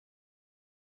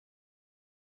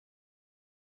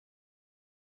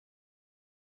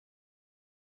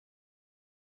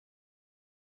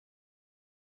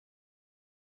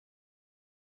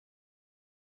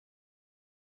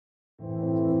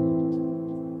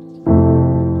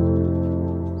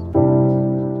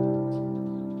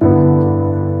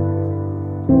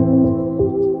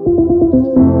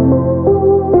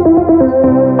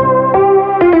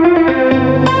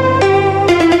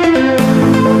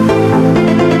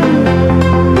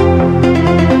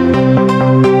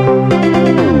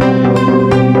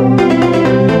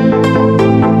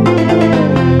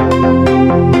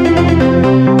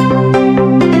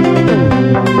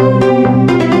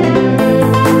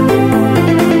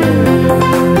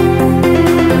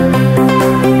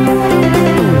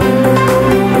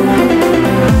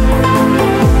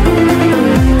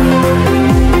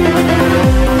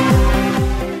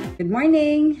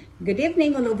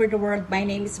My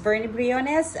name is Vernie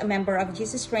Briones, a member of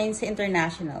Jesus Reigns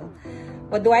International.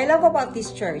 What do I love about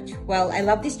this church? Well, I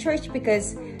love this church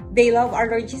because they love our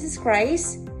Lord Jesus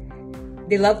Christ,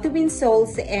 they love to win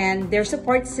souls, and their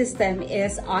support system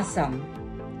is awesome.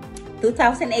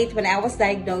 2008, when I was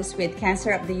diagnosed with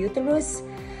cancer of the uterus,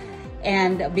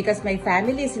 and because my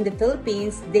family is in the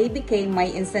Philippines, they became my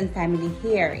instant family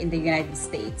here in the United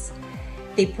States.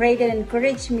 They prayed and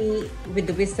encouraged me with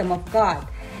the wisdom of God.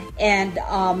 And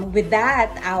with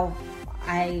that,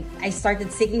 I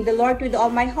started seeking the Lord with all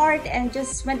my heart and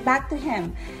just went back to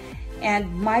Him.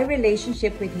 And my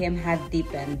relationship with Him had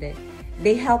deepened.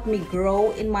 They helped me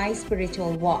grow in my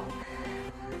spiritual walk.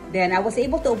 Then I was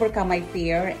able to overcome my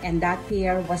fear, and that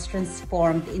fear was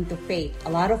transformed into faith, a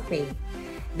lot of faith.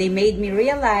 They made me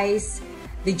realize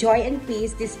the joy and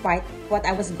peace despite what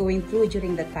I was going through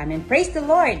during that time. And praise the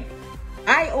Lord,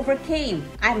 I overcame.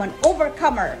 I'm an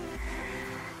overcomer.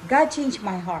 God changed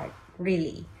my heart,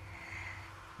 really.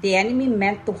 The enemy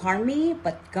meant to harm me,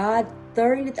 but God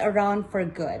turned it around for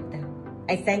good.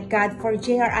 I thank God for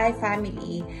JRI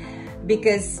family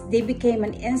because they became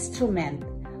an instrument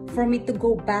for me to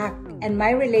go back, and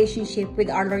my relationship with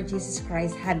our Lord Jesus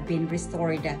Christ had been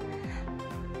restored.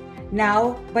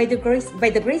 Now, by the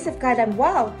grace of God, I'm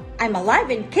well. I'm alive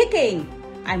and kicking.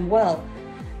 I'm well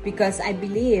because I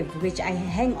believe, which I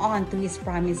hang on to His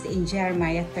promise in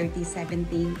Jeremiah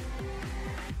 30:17,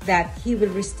 that He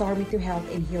will restore me to health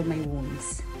and heal my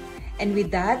wounds. And with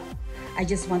that, I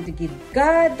just want to give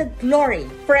God the glory.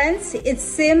 Friends, it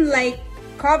seemed like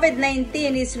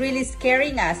COVID-19 is really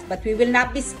scaring us, but we will not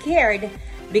be scared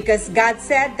because God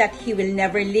said that He will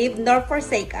never leave nor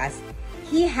forsake us.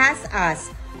 He has us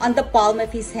on the palm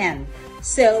of His hand.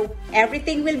 So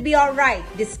everything will be all right.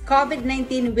 This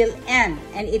COVID-19 will end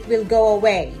and it will go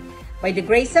away. By the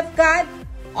grace of God,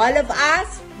 all of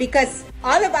us, because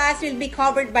all of us will be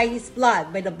covered by His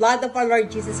blood, by the blood of our Lord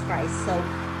Jesus Christ. So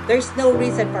there's no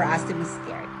reason for us to be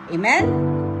scared. Amen?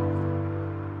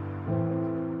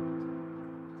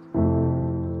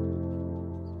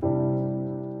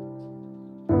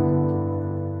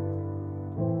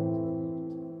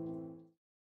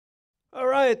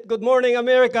 Good morning,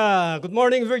 America. Good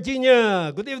morning,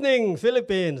 Virginia. Good evening,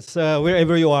 Philippines.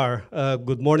 Wherever you are,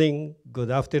 good morning, good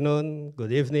afternoon,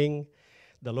 good evening.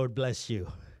 The Lord bless you.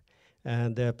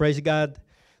 And praise God.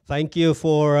 Thank you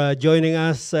for joining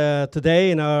us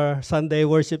today in our Sunday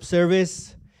worship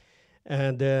service.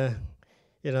 And,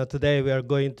 today we are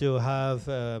going to have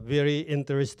a very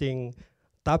interesting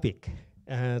topic.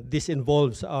 This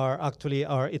involves our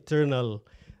eternal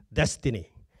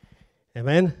destiny.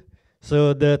 Amen.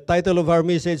 So the title of our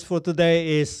message for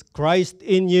today is Christ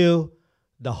in You,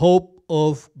 the Hope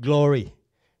of Glory.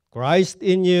 Christ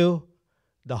in You,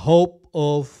 the Hope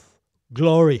of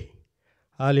Glory.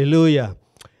 Hallelujah.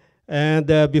 And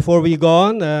before we go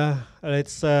on,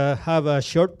 let's have a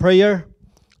short prayer.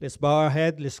 Let's bow our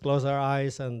head, let's close our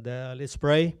eyes, and let's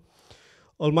pray.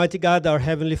 Almighty God, our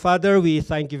Heavenly Father, we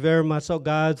thank you very much, oh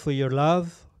God, for your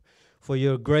love, for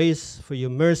your grace, for your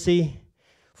mercy,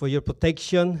 for your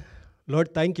protection.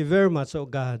 Lord, thank you very much, oh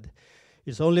God.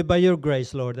 It's only by your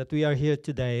grace, Lord, that we are here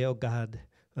today, oh God.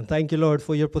 And thank you, Lord,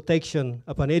 for your protection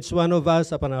upon each one of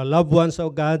us, upon our loved ones, oh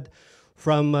God,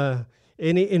 from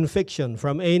any infection,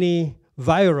 from any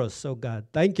virus, oh God.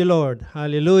 Thank you, Lord.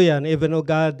 Hallelujah. And even, oh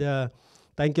God,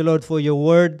 thank you, Lord, for your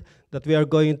word that we are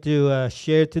going to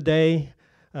share today,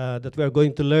 that we are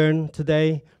going to learn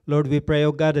today. Lord, we pray,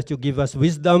 oh God, that you give us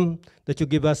wisdom, that you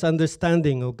give us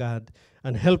understanding, oh God.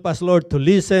 And help us, Lord, to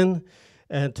listen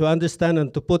and to understand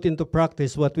and to put into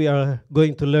practice what we are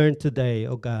going to learn today,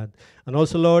 oh God. And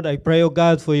also, Lord, I pray, oh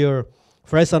God, for your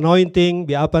fresh anointing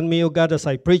be upon me, oh God, as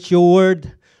I preach your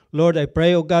word. Lord, I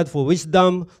pray, oh God, for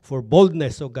wisdom, for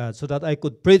boldness, oh God, so that I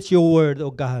could preach your word,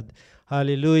 oh God.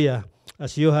 Hallelujah.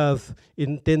 As you have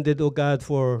intended, oh God,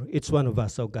 for each one of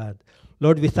us, oh God.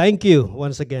 Lord, we thank you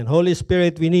once again. Holy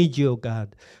Spirit, we need you, oh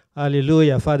God.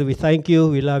 Hallelujah. Father, we thank you.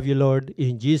 We love you, Lord.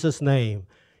 In Jesus' name,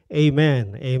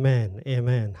 amen, amen,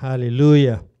 amen.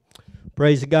 Hallelujah.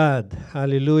 Praise God.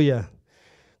 Hallelujah.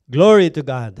 Glory to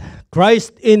God.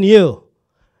 Christ in you,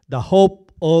 the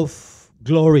hope of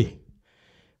glory.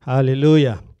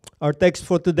 Hallelujah. Our text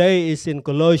for today is in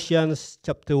Colossians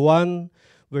chapter 1,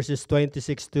 verses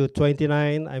 26 to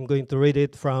 29. I'm going to read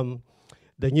it from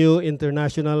the New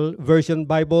International Version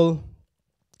Bible,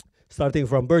 starting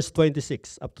from verse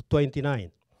 26 up to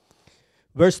 29.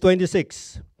 Verse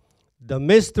 26, the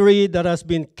mystery that has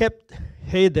been kept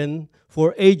hidden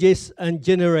for ages and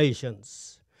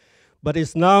generations, but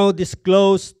is now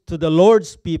disclosed to the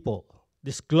Lord's people.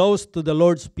 Disclosed to the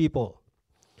Lord's people.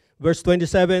 Verse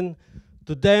 27,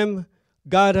 to them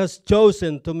God has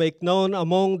chosen to make known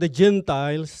among the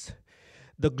Gentiles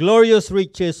the glorious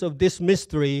riches of this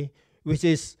mystery, which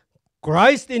is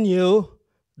Christ in you,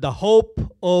 the hope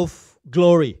of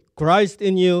glory. Christ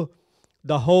in you,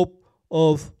 the hope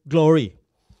of glory.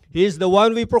 He is the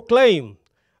one we proclaim,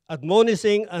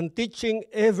 admonishing and teaching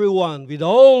everyone with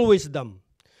all wisdom,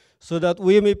 so that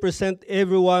we may present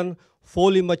everyone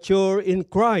fully mature in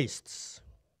Christ.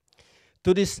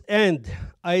 To this end,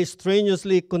 I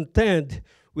strenuously contend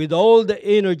with all the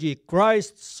energy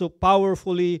Christ so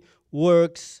powerfully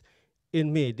works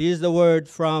in me. This is the word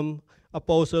from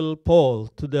Apostle Paul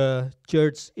to the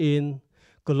church in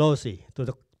Colossae, to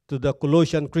the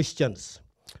Colossian Christians.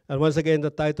 And once again, the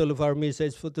title of our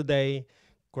message for today,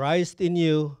 Christ in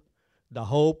you, the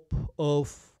hope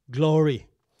of glory.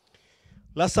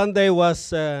 Last Sunday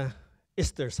was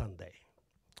Easter Sunday,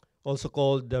 also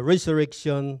called the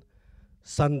Resurrection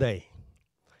Sunday.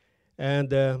 And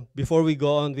before we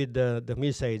go on with the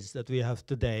message that we have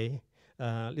today,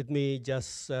 let me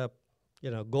just go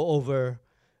over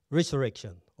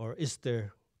resurrection or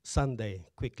Easter Sunday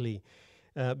quickly,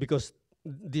 because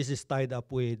this is tied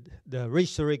up with the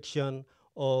resurrection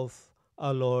of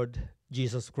our Lord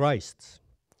Jesus Christ.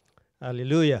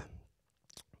 Hallelujah.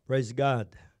 Praise God.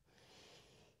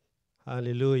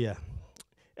 Hallelujah.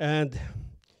 And,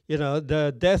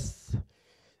 the death,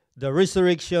 the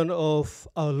resurrection of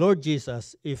our Lord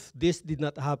Jesus, if this did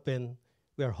not happen,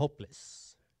 we are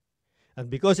hopeless. And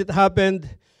because it happened,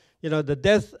 the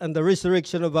death and the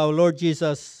resurrection of our Lord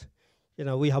Jesus,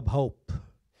 we have hope.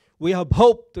 We have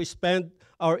hope to spend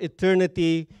our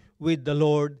eternity with the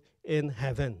Lord in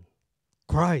heaven.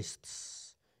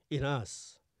 Christ in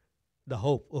us, the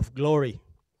hope of glory.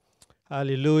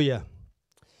 Hallelujah.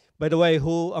 By the way,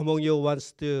 who among you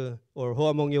want to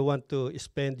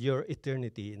spend your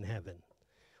eternity in heaven?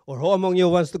 Or who among you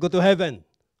wants to go to heaven?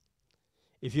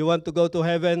 If you want to go to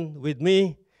heaven with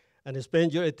me and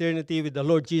spend your eternity with the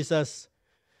Lord Jesus,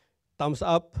 thumbs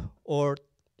up or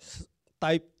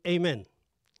type amen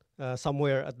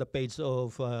somewhere at the page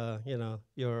of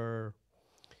your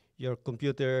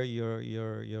computer,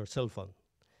 your cell phone.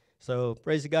 So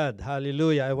praise God,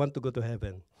 hallelujah! I want to go to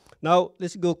heaven. Now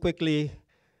let's go quickly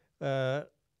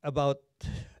about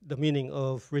the meaning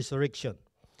of resurrection.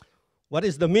 What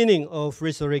is the meaning of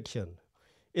resurrection?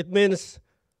 It means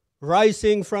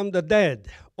rising from the dead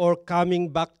or coming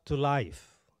back to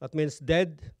life. That means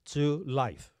dead to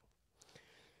life.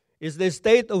 It's the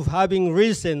state of having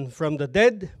risen from the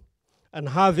dead and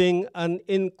having an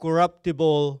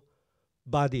incorruptible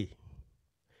body,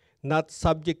 not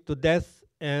subject to death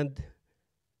and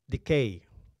decay.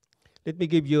 Let me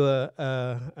give you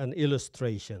an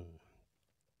illustration.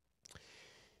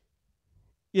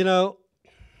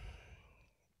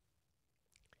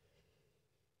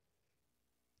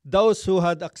 Those who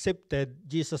had accepted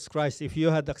Jesus Christ, if you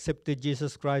had accepted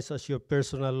Jesus Christ as your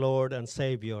personal Lord and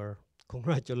Savior,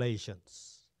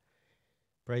 congratulations.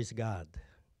 Praise God.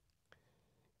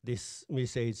 This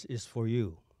message is for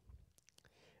you.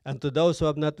 And to those who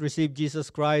have not received Jesus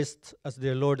Christ as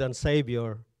their Lord and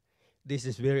Savior, this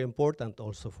is very important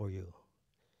also for you.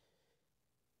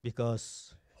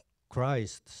 Because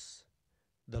Christ,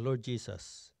 the Lord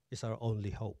Jesus, is our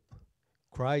only hope.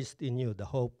 Christ in you, the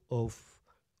hope of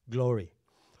glory.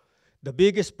 The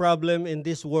biggest problem in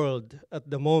this world at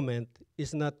the moment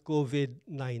is not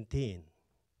COVID-19.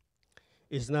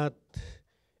 It's not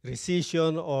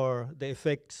recession or the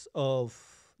effects of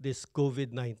this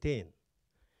COVID-19.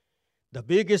 The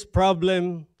biggest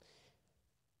problem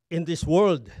in this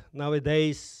world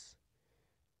nowadays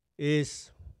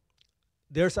is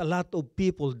there's a lot of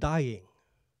people dying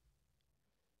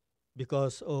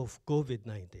because of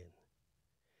COVID-19.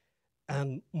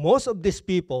 And most of these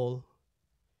people,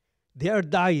 they are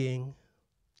dying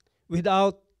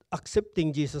without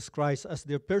accepting Jesus Christ as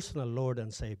their personal Lord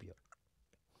and Savior.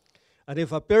 And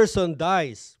if a person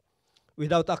dies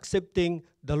without accepting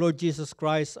the Lord Jesus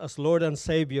Christ as Lord and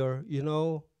Savior, you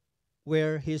know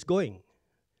where he's going.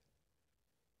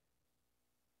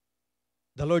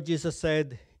 The Lord Jesus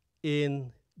said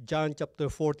in John chapter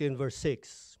 14, verse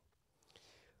 6,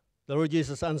 the Lord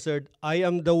Jesus answered, I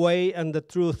am the way and the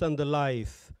truth and the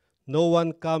life. No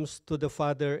one comes to the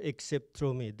Father except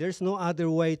through me. There's no other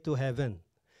way to heaven.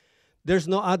 There's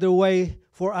no other way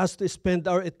for us to spend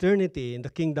our eternity in the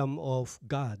kingdom of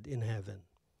God in heaven.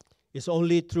 It's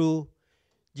only through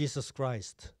Jesus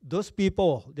Christ. Those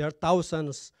people, there are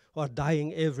thousands who are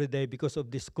dying every day because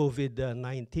of this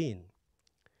COVID-19.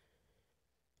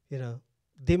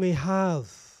 They may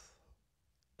have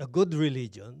a good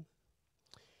religion.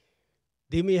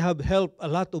 They may have helped a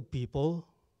lot of people.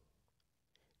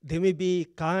 They may be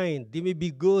kind, they may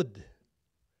be good.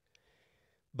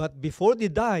 But before they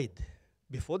died,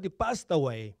 before they passed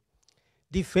away,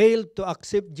 they failed to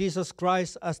accept Jesus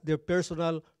Christ as their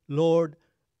personal Lord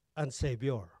and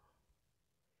Savior.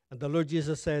 And the Lord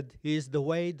Jesus said, He is the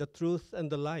way, the truth, and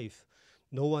the life.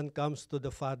 No one comes to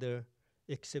the Father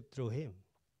except through Him.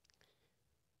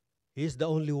 He is the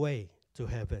only way to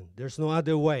heaven. There's no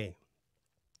other way.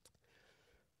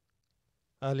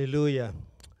 Hallelujah.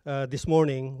 This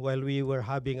morning, while we were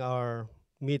having our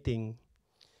meeting,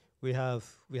 we have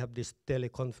this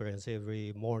teleconference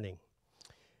every morning.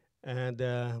 And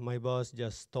my boss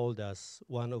just told us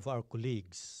one of our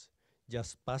colleagues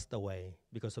just passed away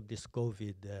because of this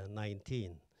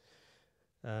COVID-19.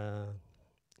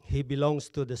 He belongs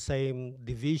to the same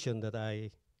division that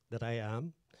I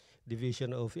am,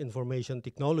 Division of Information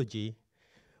Technology,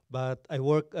 but I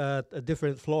work at a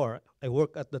different floor. I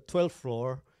work at the 12th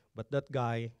floor, but that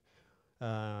guy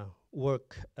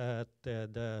work at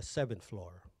the 7th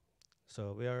floor.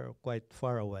 So we are quite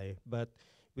far away. But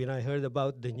when I heard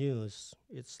about the news,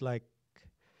 it's like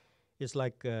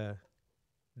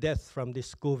death from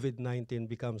this COVID-19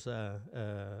 becomes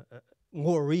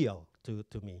more real to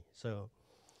me. So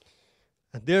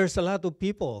and there's a lot of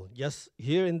people just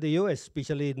here in the U.S.,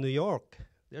 especially in New York.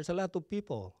 There's a lot of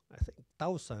people. I think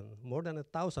more than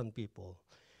 1,000 people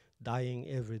dying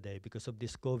every day because of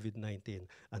this COVID-19.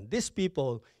 And these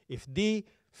people, if they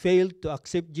fail to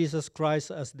accept Jesus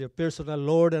Christ as their personal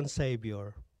Lord and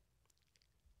Savior,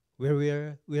 where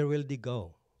will they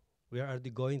go? Where are they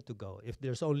going to go? If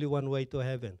there's only one way to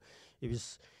heaven, if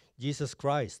it's Jesus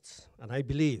Christ, and I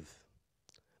believe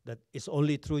that it's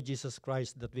only through Jesus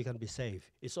Christ that we can be saved.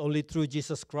 It's only through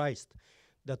Jesus Christ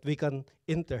that we can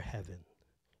enter heaven.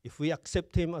 If we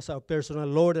accept Him as our personal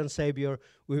Lord and Savior,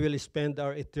 we will spend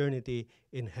our eternity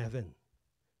in heaven.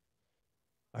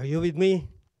 Are you with me?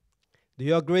 Do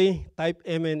you agree? Type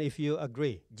Amen if you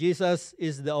agree. Jesus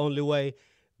is the only way.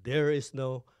 There is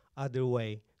no other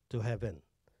way to heaven.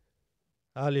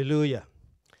 Hallelujah.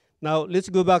 Now, let's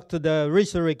go back to the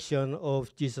resurrection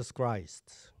of Jesus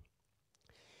Christ.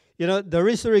 You know, the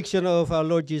resurrection of our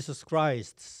Lord Jesus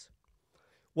Christ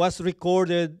was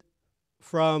recorded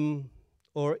from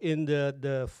or in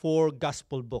the 4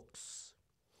 gospel books.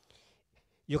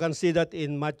 You can see that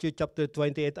in Matthew chapter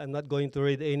 28. I'm not going to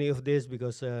read any of this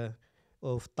because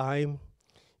of time.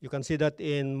 You can see that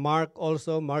in Mark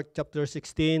also, Mark chapter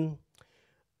 16.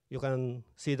 You can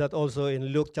see that also in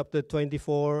Luke chapter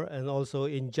 24 and also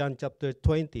in John chapter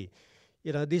 20.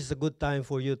 You know, this is a good time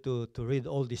for you to read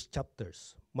all these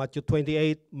chapters. Matthew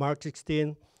 28, Mark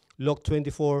 16, Luke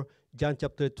 24, John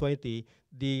chapter 20,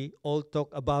 they all talk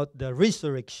about the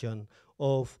resurrection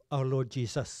of our Lord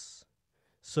Jesus.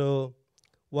 So,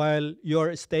 while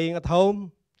you're staying at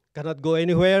home, cannot go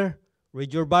anywhere,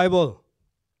 read your Bible.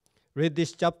 Read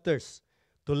these chapters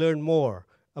to learn more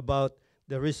about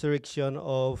the resurrection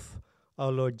of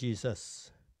our Lord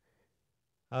Jesus.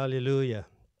 Hallelujah.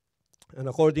 And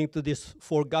according to these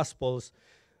 4 Gospels,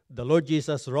 the Lord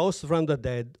Jesus rose from the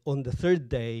dead on the 3rd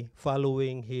day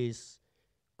following His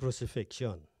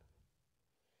crucifixion.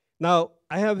 Now,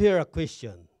 I have here a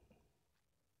question.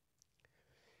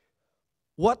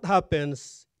 What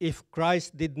happens if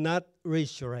Christ did not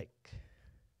resurrect?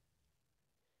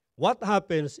 What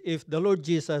happens if the Lord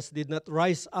Jesus did not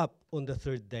rise up on the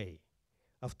 3rd day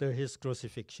after His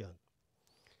crucifixion?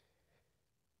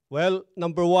 Well,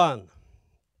 number 1,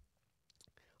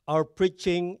 our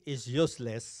preaching is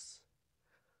useless.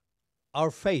 Our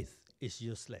faith is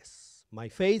useless. My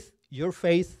faith, your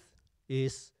faith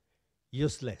is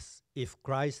useless if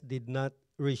Christ did not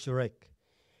resurrect.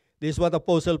 This is what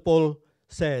Apostle Paul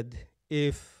said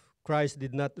if Christ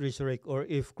did not resurrect or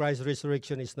if Christ's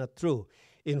resurrection is not true.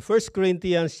 In 1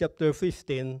 Corinthians chapter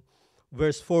 15,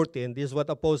 verse 14, this is what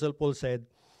Apostle Paul said,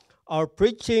 our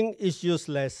preaching is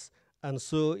useless and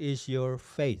so is your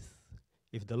faith.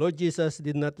 If the Lord Jesus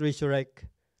did not resurrect,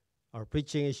 our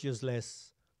preaching is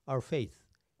useless, our faith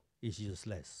is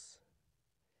useless.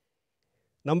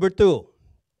 Number 2,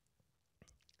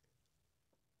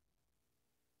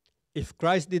 if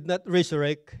Christ did not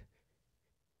resurrect,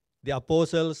 the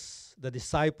apostles, the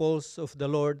disciples of the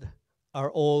Lord are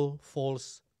all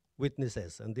false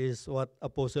witnesses. And this is what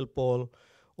Apostle Paul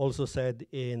also said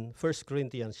in 1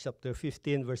 Corinthians chapter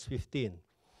 15, verse 15.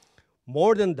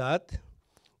 More than that,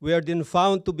 we are then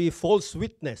found to be false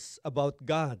witness about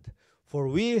God, for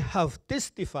we have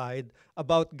testified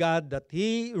about God that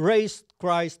He raised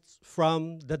Christ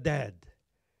from the dead.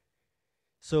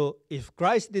 So, if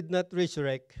Christ did not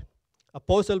resurrect,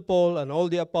 Apostle Paul and all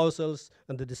the apostles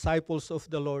and the disciples of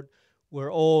the Lord were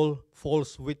all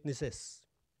false witnesses.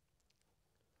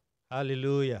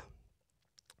 Hallelujah.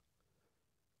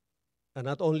 And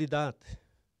not only that,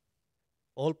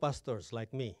 all pastors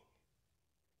like me,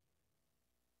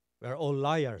 we are all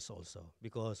liars also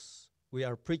because we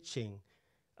are preaching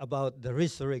about the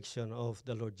resurrection of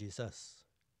the Lord Jesus.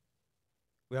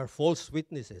 We are false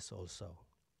witnesses also.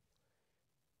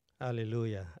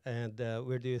 Hallelujah. And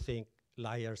where do you think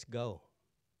liars go?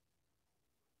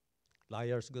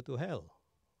 Liars go to hell,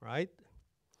 right?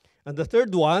 And the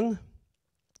third one,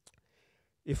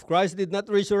 if Christ did not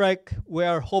resurrect, we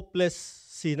are hopeless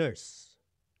sinners.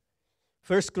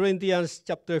 1 Corinthians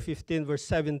chapter 15, verse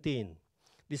 17.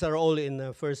 These are all in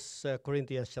 1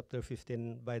 Corinthians chapter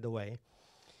 15, by the way.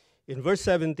 In verse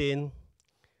 17,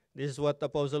 this is what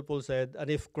Apostle Paul said, and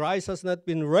if Christ has not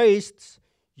been raised,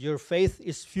 your faith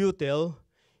is futile,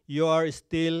 you are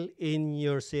still in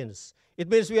your sins. It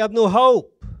means we have no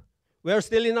hope. We are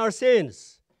still in our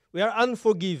sins. We are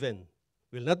unforgiven.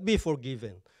 We will not be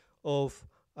forgiven of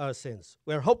our sins.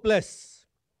 We are hopeless.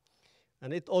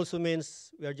 And it also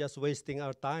means we are just wasting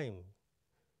our time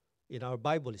in our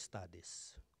Bible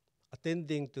studies,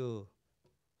 attending to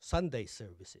Sunday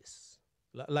services,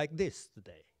 like this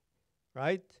today,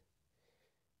 right?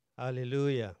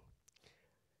 Hallelujah.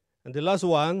 And the last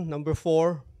one, number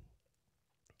 4,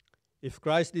 if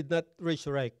Christ did not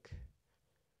resurrect,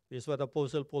 this is what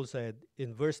Apostle Paul said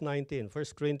in verse 19, 1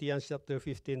 Corinthians chapter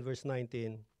 15, verse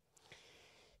 19.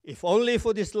 If only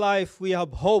for this life we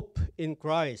have hope in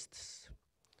Christ,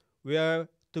 we are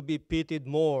to be pitied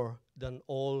more than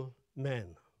all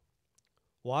men.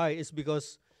 Why? It's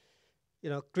because,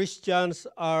 Christians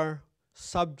are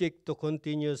subject to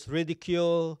continuous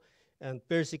ridicule and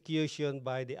persecution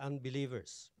by the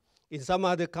unbelievers. In some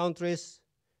other countries,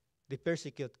 they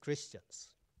persecute Christians.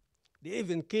 They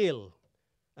even kill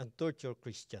and torture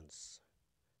Christians,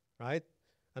 right?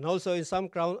 And also in some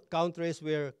countries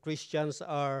where Christians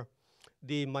are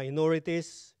the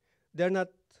minorities, they're not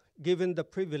given the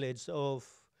privilege of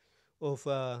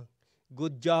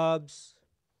good jobs,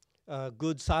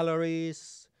 good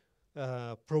salaries,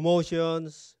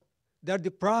 promotions. They're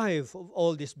deprived of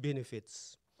all these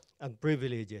benefits and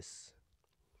privileges.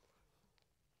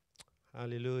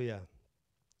 Hallelujah.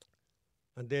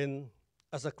 And then,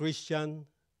 as a Christian,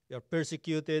 you're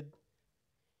persecuted.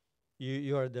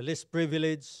 You are the least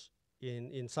privileged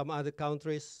in some other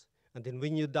countries. And then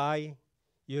when you die,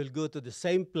 you'll go to the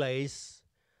same place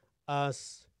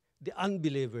as the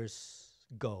unbelievers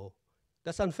go.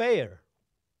 That's unfair,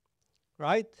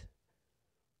 right?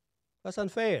 That's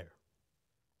unfair.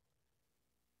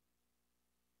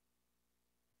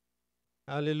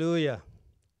 Hallelujah.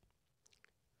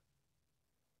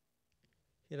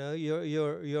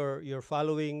 You're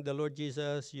following the Lord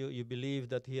Jesus. You believe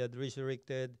that He had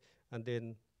resurrected, and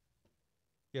then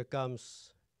here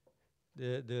comes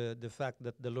the fact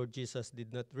that the Lord Jesus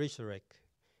did not resurrect.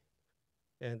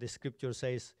 And the scripture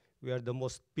says we are the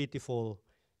most pitiful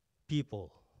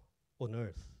people on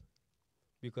earth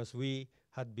because we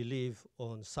had believed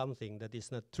on something that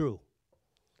is not true.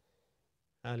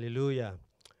 Hallelujah.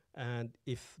 And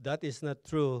if that is not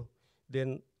true,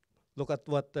 then look at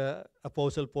what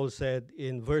Apostle Paul said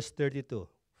in verse 32,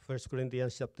 1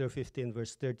 Corinthians chapter 15,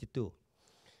 verse 32.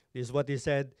 This is what he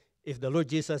said, if the Lord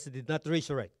Jesus did not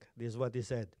resurrect. This is what he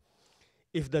said.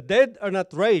 If the dead are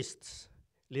not raised,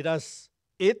 let us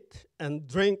eat and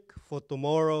drink, for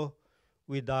tomorrow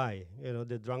we die.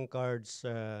 The drunkards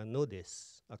know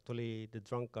this. Actually, the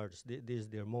drunkards, this is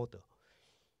their motto.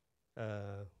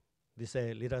 They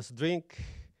say, let us drink,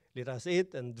 let us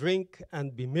eat and drink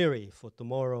and be merry, for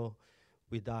tomorrow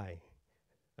we die.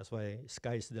 That's why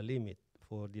sky's the limit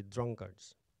for the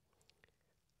drunkards.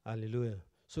 Hallelujah.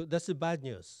 So that's the bad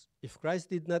news. If Christ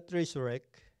did not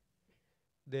resurrect,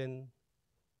 then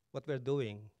what we're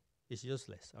doing is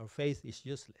useless. Our faith is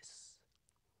useless.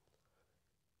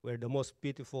 We're the most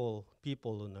pitiful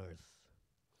people on earth.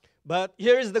 But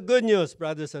here is the good news,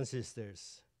 brothers and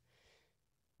sisters.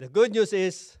 The good news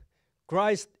is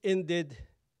Christ indeed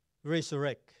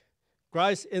resurrect.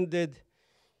 Christ indeed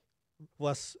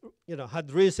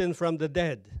had risen from the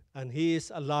dead, and He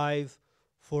is alive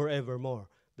forevermore.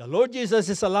 The Lord Jesus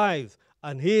is alive,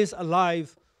 and He is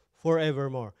alive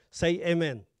forevermore. Say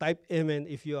amen. Type amen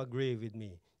if you agree with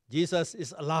me. Jesus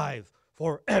is alive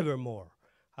forevermore.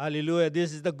 Hallelujah.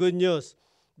 This is the good news.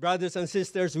 Brothers and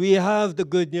sisters, we have the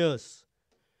good news.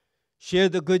 Share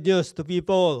the good news to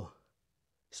people,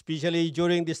 especially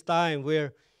during this time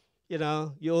where,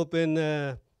 you open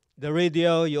the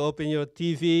radio, you open your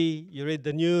TV, you read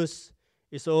the news.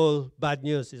 It's all bad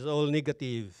news. It's all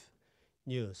negative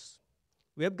news.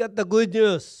 We have got the good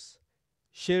news.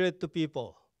 Share it to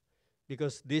people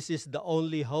because this is the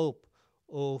only hope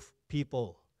of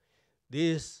people. This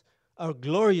is our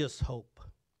glorious hope.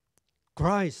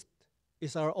 Christ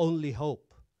is our only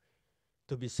hope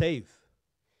to be saved,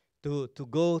 to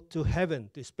go to heaven,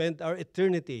 to spend our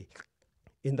eternity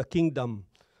in the kingdom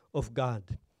of God.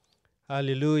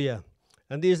 Hallelujah.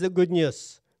 And this is the good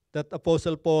news that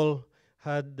Apostle Paul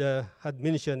had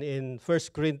mentioned in 1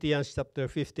 Corinthians chapter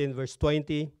 15, verse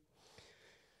 20.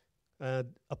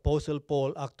 Apostle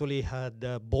Paul actually had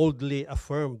boldly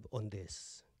affirmed on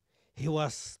this. He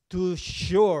was too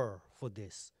sure for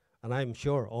this, and I'm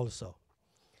sure also.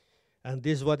 And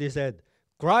this is what he said: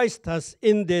 Christ has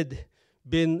indeed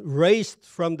been raised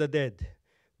from the dead,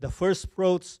 the first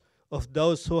fruits of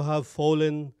those who have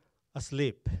fallen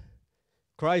asleep.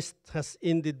 Christ has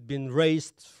indeed been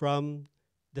raised from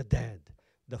the dead,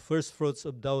 the first fruits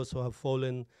of those who have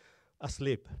fallen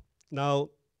asleep. Now,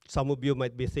 some of you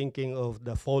might be thinking of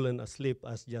the fallen asleep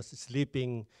as just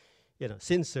sleeping,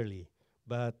 sincerely.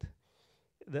 But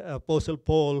the Apostle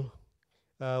Paul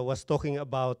was talking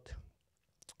about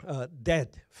dead,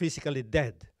 physically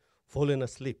dead, fallen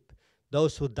asleep.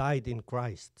 Those who died in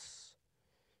Christ.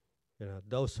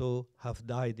 Those who have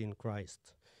died in Christ.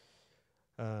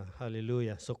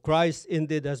 Hallelujah. So Christ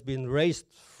indeed has been raised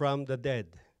from the dead.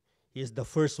 He is the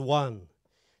first one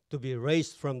to be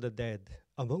raised from the dead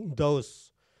among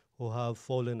those who have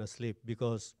fallen asleep,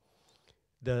 because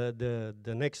the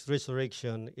next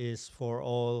resurrection is for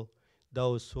all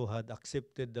those who had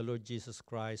accepted the Lord Jesus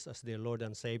Christ as their Lord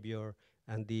and Savior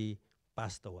and they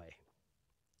passed away.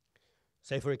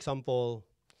 Say, for example,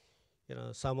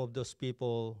 some of those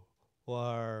people who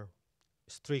are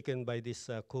stricken by this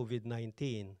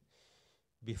COVID-19,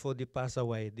 before they pass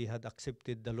away, they had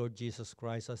accepted the Lord Jesus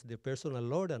Christ as their personal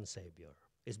Lord and Savior.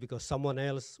 It's because someone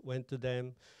else went to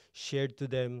them, shared to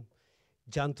them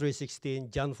John 3:16,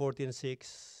 John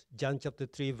 14:6, John chapter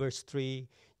 3, verse 3,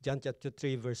 John chapter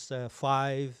 3, verse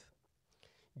 5,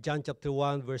 John chapter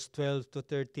 1, verse 12 to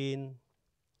 13,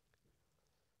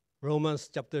 Romans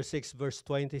chapter 6, verse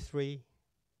 23.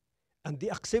 And they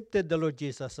accepted the Lord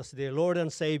Jesus as their Lord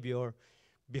and Savior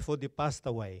before they passed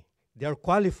away. They are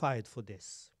qualified for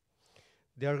this.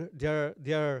 They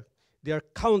are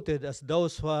counted as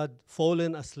those who had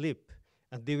fallen asleep,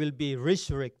 and they will be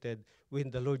resurrected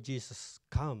when the Lord Jesus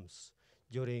comes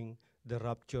during the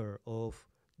rapture of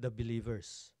the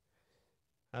believers.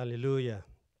 Hallelujah.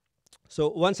 So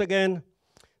once again,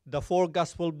 the four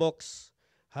gospel books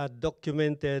had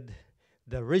documented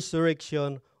the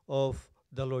resurrection of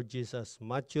the Lord Jesus.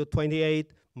 Matthew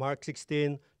 28, Mark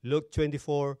 16, Luke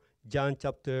 24, John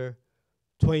chapter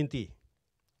 20.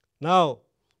 Now,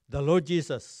 the Lord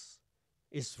Jesus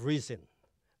is risen,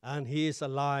 and He is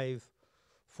alive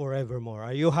forevermore.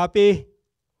 Are you happy?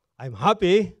 I'm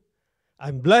happy.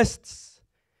 I'm blessed.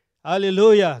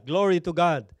 Hallelujah. Glory to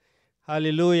God.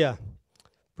 Hallelujah.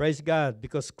 Praise God,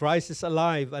 because Christ is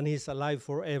alive and He's alive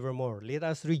forevermore. Let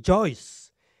us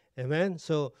rejoice. Amen.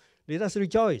 So let us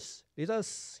rejoice. Let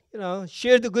us,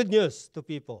 share the good news to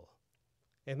people.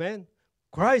 Amen.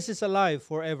 Christ is alive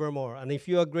forevermore. And if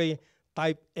you agree,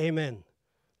 type amen.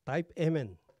 Type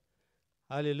amen.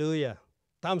 Hallelujah.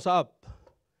 Thumbs up.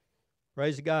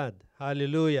 Praise God.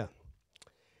 Hallelujah.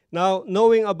 Now,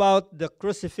 knowing about the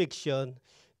crucifixion,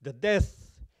 the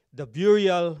death, the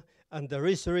burial, and the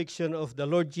resurrection of the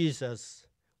Lord Jesus,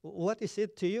 what is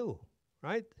it to you,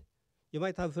 right? You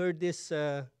might have heard this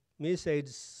message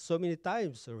so many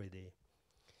times already,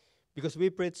 because we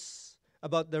preach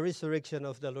about the resurrection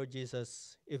of the Lord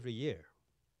Jesus every year.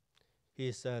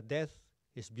 His death,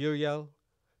 His burial,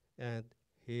 and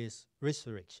His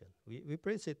resurrection. We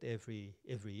preach it every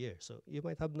year, so you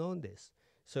might have known this.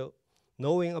 So,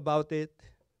 knowing about it,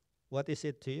 what is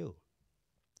it to you?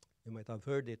 You might have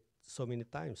heard it so many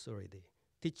times already.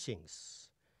 Teachings.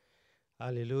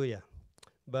 Hallelujah.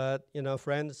 But,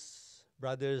 friends,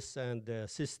 brothers, and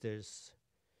sisters,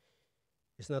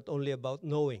 it's not only about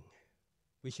knowing.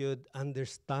 We should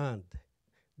understand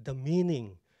the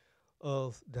meaning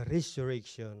of the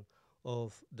resurrection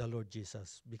of the Lord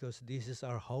Jesus, because this is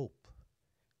our hope,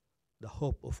 the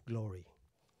hope of glory.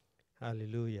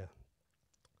 Hallelujah.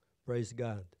 Praise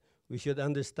God. We should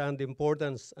understand the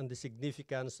importance and the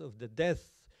significance of the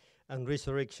death and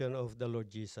resurrection of the Lord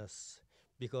Jesus,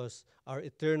 because our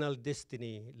eternal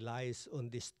destiny lies on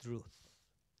this truth.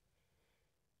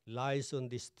 Lies on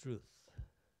this truth.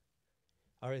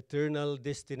 Our eternal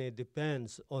destiny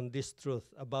depends on this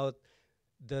truth about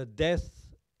the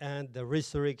death and the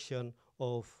resurrection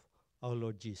of our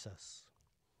Lord Jesus.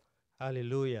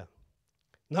 Hallelujah.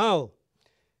 Now,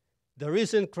 the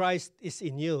reason Christ is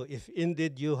in you, if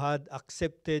indeed you had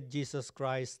accepted Jesus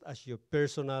Christ as your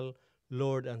personal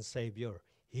Lord and Savior,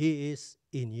 He is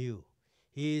in you.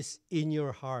 He is in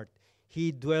your heart.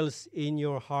 He dwells in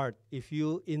your heart if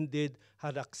you indeed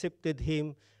had accepted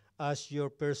Him as your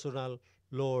personal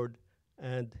Lord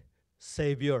and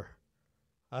Savior.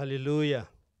 Hallelujah.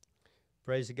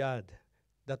 Praise God.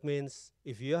 That means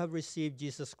if you have received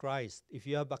Jesus Christ, if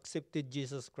you have accepted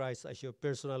Jesus Christ as your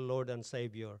personal Lord and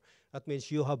Savior, that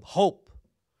means you have hope.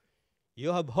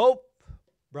 You have hope,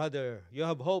 brother. You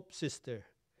have hope, sister.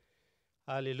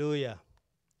 Hallelujah.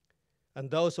 And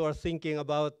those who are thinking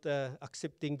about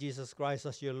accepting Jesus Christ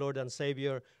as your Lord and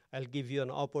Savior, I'll give you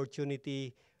an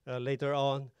opportunity later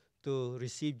on to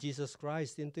receive Jesus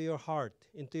Christ into your heart,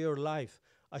 into your life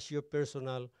as your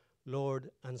personal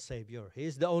Lord and Savior. He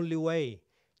is the only way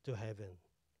to heaven.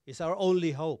 He's our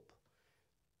only hope,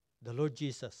 the Lord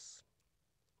Jesus.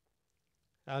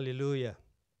 Hallelujah.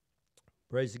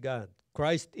 Praise God.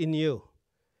 Christ in you,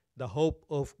 the hope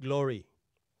of glory.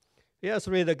 Let's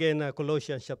read again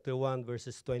Colossians chapter 1,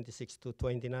 verses 26 to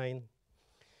 29.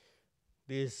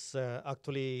 This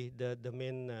actually the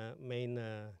main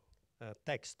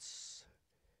texts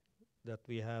that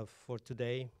we have for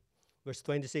today. Verse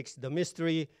 26, the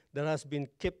mystery that has been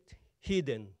kept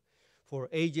hidden for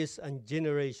ages and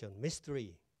generations.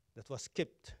 Mystery that was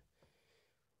kept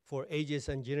for ages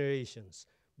and generations,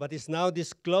 but is now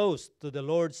disclosed to the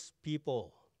Lord's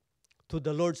people. To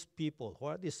the Lord's people.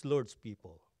 What is Lord's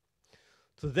people?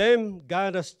 To them,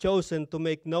 God has chosen to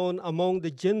make known among the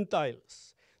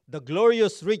Gentiles the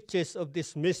glorious riches of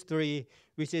this mystery,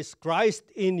 which is Christ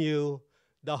in you,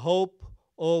 the hope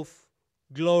of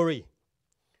glory.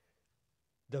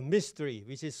 The mystery,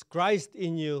 which is Christ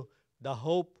in you, the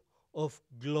hope of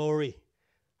glory.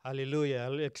 Hallelujah.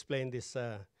 I'll explain this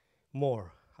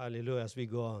more. Hallelujah, as we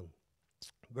go on.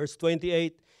 Verse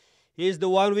 28, He is the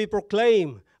one we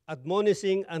proclaim,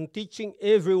 admonishing and teaching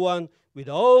everyone with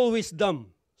all wisdom,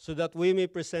 so that we may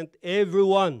present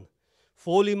everyone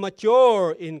fully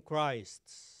mature in Christ.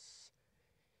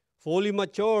 Fully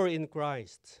mature in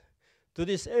Christ. To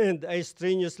this end, I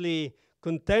strenuously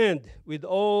contend with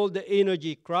all the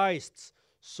energy Christ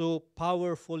so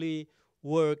powerfully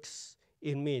works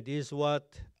in me. This is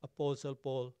what Apostle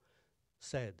Paul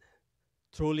said.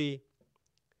 Truly,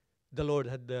 the Lord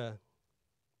had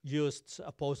used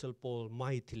Apostle Paul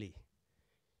mightily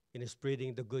in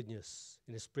spreading the good news,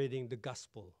 in spreading the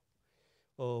gospel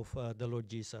of the Lord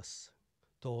Jesus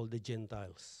to all the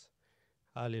Gentiles.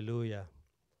 Hallelujah.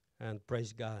 And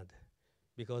praise God.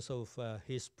 Because of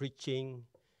his preaching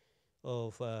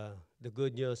of the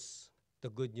good news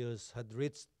had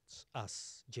reached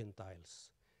us, Gentiles.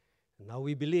 And now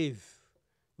we believe,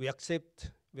 we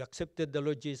accepted the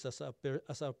Lord Jesus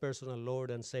as our personal Lord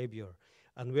and Savior.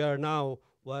 And we are now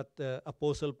what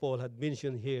Apostle Paul had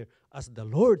mentioned here as the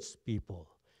Lord's people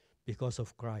because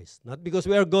of Christ. Not because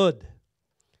we are good,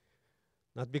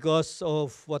 not because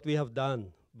of what we have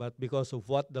done, but because of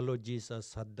what the Lord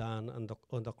Jesus had done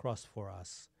on the cross for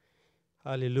us.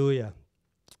 Hallelujah.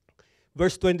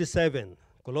 Verse 27,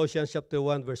 Colossians chapter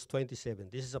 1, verse 27.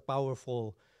 This is a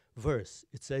powerful verse.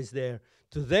 It says there,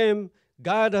 to them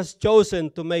God has chosen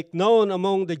to make known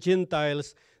among the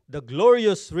Gentiles the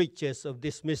glorious riches of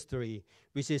this mystery,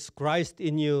 which is Christ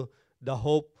in you, the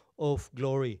hope of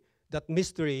glory. That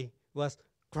mystery was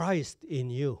Christ in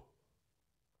you,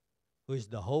 who is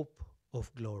the hope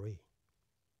of glory.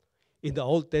 In the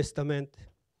Old Testament,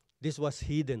 this was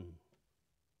hidden.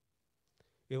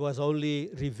 It was only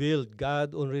revealed.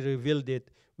 God only revealed it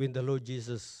when the Lord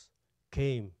Jesus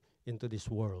came into this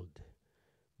world.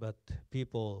 But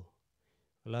people,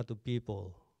 a lot of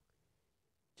people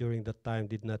during that time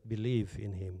did not believe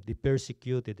in Him. They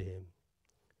persecuted Him.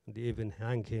 They even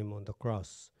hanged Him on the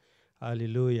cross.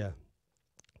 Hallelujah.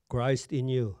 Christ in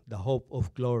you, the hope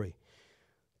of glory.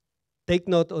 Take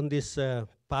note on this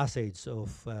passage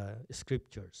of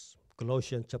scriptures.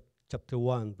 Colossians chapter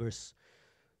 1, verse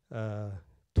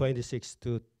 26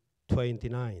 to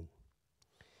 29.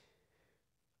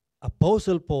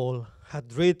 Apostle Paul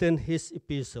had written his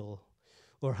epistle,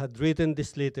 or had written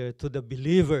this letter to the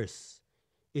believers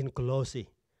in Colossae,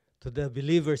 to the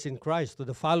believers in Christ, to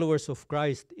the followers of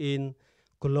Christ in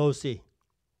Colossae.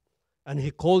 And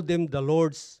he called them the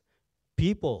Lord's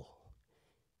people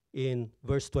in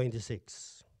verse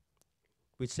 26,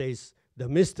 which says, the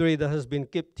mystery that has been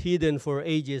kept hidden for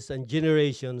ages and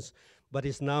generations, but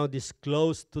is now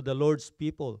disclosed to the Lord's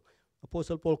people.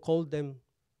 Apostle Paul called them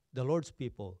the Lord's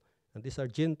people, and these are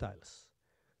Gentiles.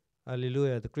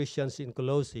 Hallelujah. The Christians in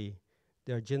Colossae,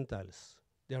 they are Gentiles.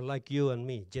 They are like you and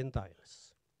me,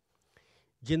 Gentiles.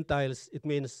 Gentiles, it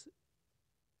means,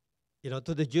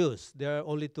 to the Jews, there are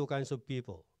only two kinds of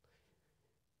people.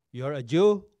 You are a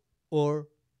Jew or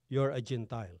you're a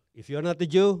Gentile. If you're not a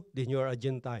Jew, then you're a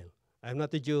Gentile. I'm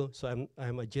not a Jew, so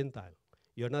I'm a Gentile.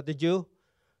 You're not a Jew,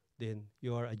 then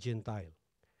you are a Gentile.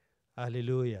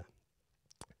 Hallelujah.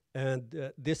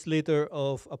 And this letter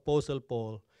of Apostle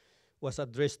Paul was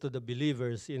addressed to the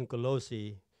believers in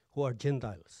Colossae who are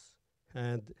Gentiles.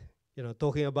 And,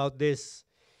 talking about this,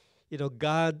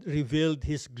 God revealed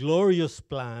his glorious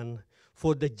plan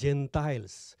for the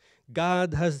Gentiles.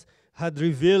 God had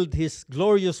revealed his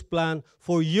glorious plan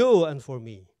for you and for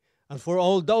me, and for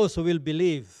all those who will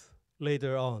believe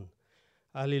later on.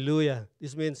 Hallelujah.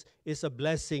 This means it's a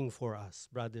blessing for us,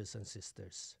 brothers and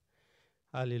sisters.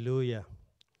 Hallelujah.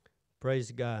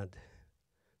 Praise God.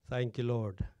 Thank you,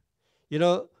 Lord.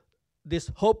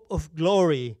 This hope of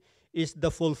glory is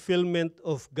the fulfillment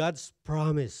of God's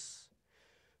promise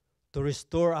to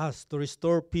restore us, to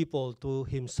restore people to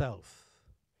himself,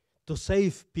 to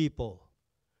save people,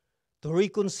 to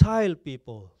reconcile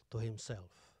people to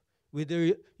himself.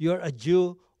 Whether you're a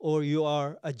Jew or you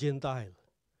are a Gentile,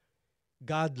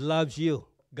 God loves you.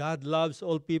 God loves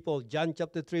all people. John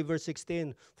chapter 3, verse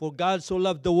 16. For God so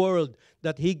loved the world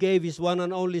that he gave his one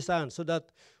and only Son, so that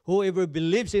whoever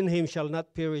believes in him shall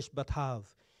not perish but have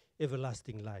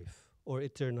everlasting life or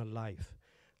eternal life.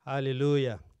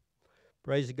 Hallelujah.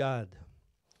 Praise God.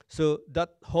 So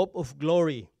that hope of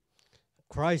glory,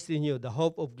 Christ in you, the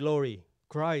hope of glory,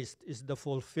 Christ is the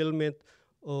fulfillment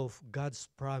of God's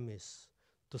promise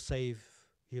to save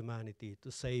humanity,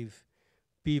 to save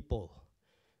people.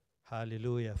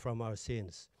 Hallelujah, from our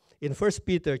sins. In 1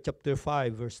 Peter chapter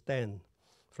 5, verse 10,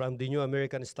 from the New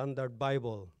American Standard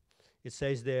Bible, it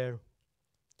says there,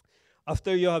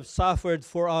 after you have suffered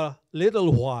for a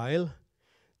little while,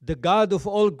 the God of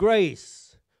all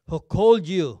grace, who called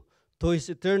you to his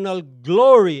eternal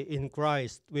glory in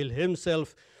Christ, will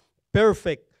himself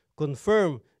perfect,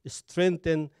 confirm,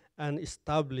 strengthen, and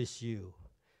establish you.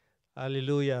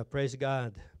 Hallelujah, praise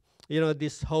God.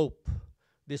 This hope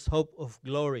of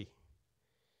glory,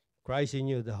 Christ in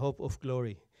you, the hope of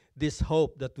glory. This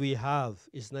hope that we have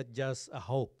is not just a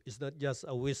hope. It's not just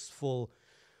a wistful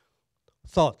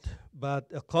thought, but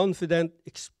a confident,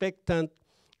 expectant,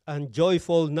 and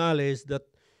joyful knowledge that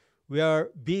we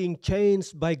are being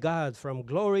changed by God from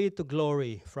glory to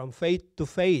glory, from faith to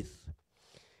faith.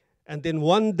 And then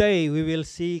one day we will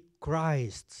see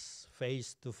Christ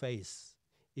face to face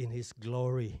in his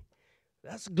glory.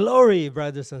 That's glory,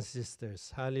 brothers and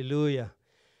sisters. Hallelujah.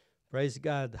 Praise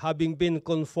God. Having been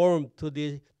conformed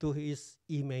to his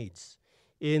image.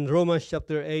 In Romans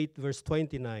chapter 8, verse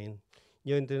 29,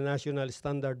 New International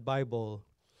Standard Bible,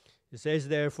 it says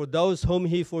there, for those whom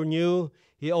he foreknew,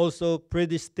 he also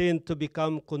predestined to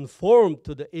become conformed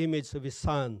to the image of his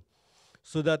Son,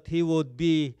 so that he would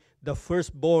be the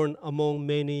firstborn among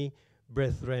many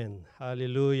brethren.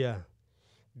 Hallelujah.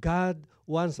 God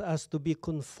wants us to be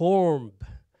conformed,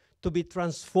 to be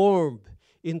transformed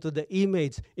into the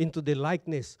image, into the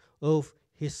likeness of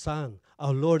his Son,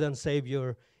 our Lord and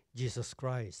Savior, Jesus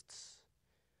Christ.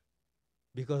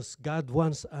 Because God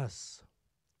wants us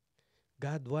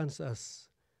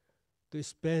to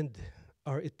spend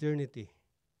our eternity,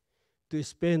 to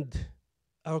spend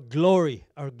our glory,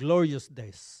 our glorious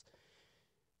days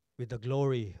with the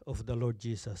glory of the Lord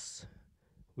Jesus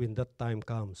when that time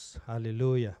comes.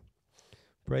 Hallelujah.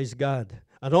 Praise God.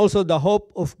 And also the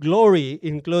hope of glory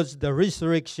includes the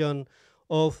resurrection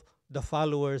of the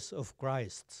followers of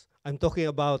Christ. I'm talking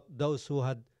about those who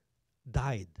had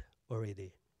died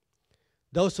already.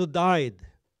 Those who died,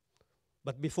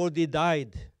 but before they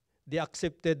died, they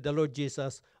accepted the Lord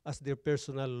Jesus as their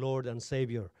personal Lord and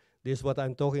Savior. This is what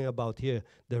I'm talking about here,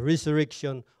 the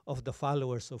resurrection of the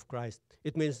followers of Christ.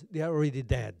 It means they are already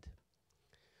dead,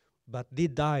 but they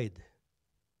died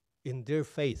in their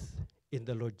faith in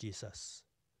the Lord Jesus.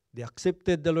 They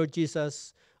accepted the Lord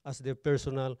Jesus as their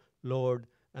personal Lord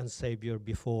and Savior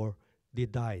before they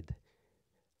died.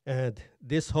 And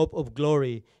this hope of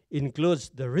glory includes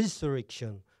the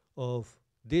resurrection of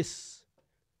these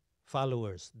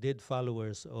followers, dead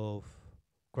followers of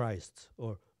Christ,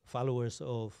 or followers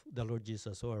of the Lord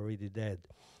Jesus who are already dead.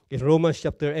 In Romans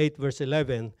chapter 8, verse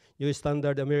 11,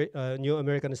 New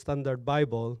American Standard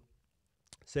Bible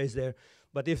says there,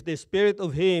 but if the Spirit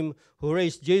of him who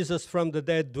raised Jesus from the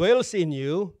dead dwells in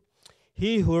you,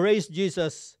 he who raised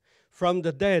Jesus from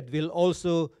the dead will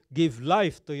also give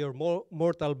life to your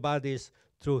mortal bodies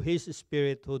through his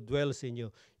Spirit who dwells in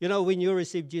you. You know, when you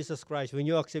receive Jesus Christ, when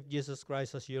you accept Jesus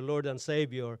Christ as your Lord and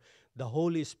Savior, the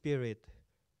Holy Spirit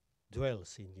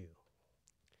dwells in you.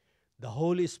 The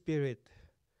Holy Spirit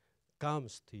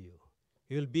comes to you.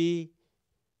 He will be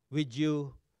with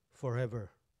you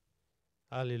forever.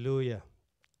 Hallelujah.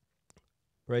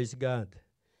 Praise God.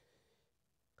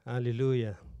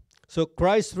 Hallelujah. So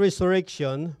Christ's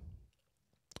resurrection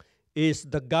is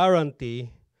the guarantee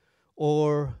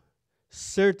or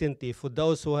certainty for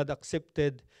those who had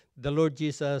accepted the Lord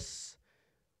Jesus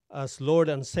as Lord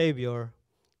and Savior.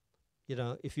 You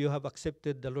know, if you have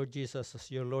accepted the Lord Jesus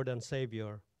as your Lord and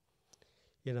Savior,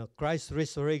 you know, Christ's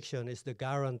resurrection is the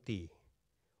guarantee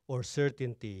or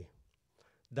certainty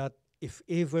that if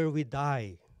ever we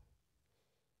die,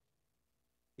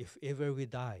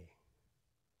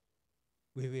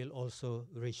 we will also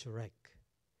resurrect.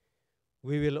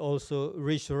 We will also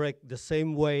resurrect the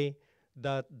same way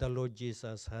that the Lord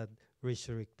Jesus had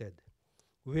resurrected.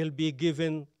 We will be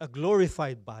given a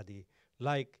glorified body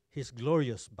like His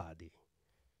glorious body.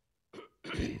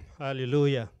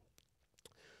 Hallelujah.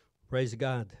 Praise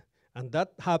God. And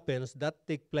that happens, that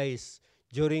takes place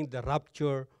during the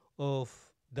rapture of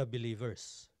the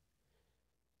believers.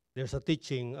 There's a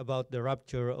teaching about the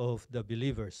rapture of the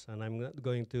believers, and I'm not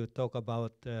going to talk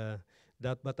about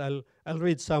that, but I'll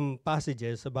read some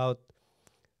passages about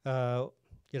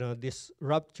this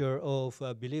rapture of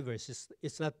believers.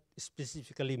 It's not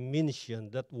specifically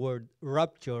mentioned, that word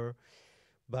rapture,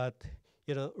 but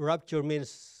rapture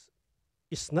means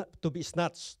it's not to be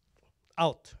snatched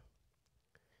out,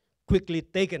 quickly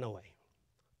taken away,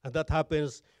 and that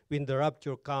happens when the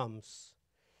rapture comes.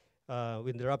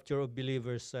 When the rapture of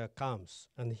believers comes.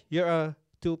 And here are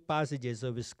two passages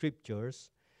of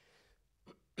scriptures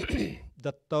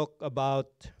that talk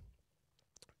about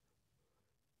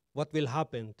what will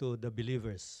happen to the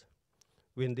believers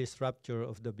when this rapture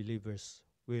of the believers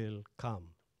will come.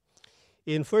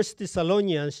 In 1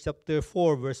 Thessalonians chapter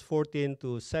 4, verse 14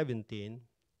 to 17,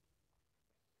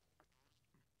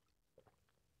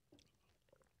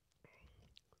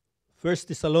 1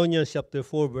 Thessalonians chapter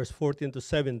 4, verse 14 to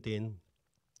 17.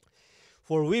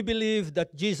 For we believe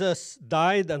that Jesus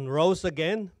died and rose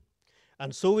again,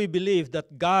 and so we believe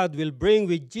that God will bring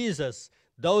with Jesus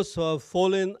those who have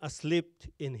fallen asleep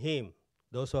in Him,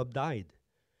 those who have died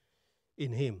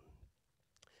in Him.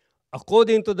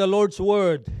 According to the Lord's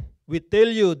word, we tell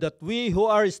you that we who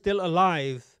are still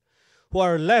alive, who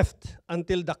are left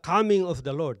until the coming of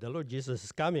the Lord Jesus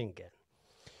is coming again,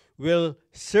 will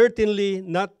certainly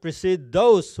not precede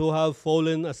those who have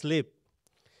fallen asleep.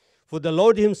 For the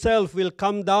Lord Himself will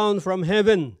come down from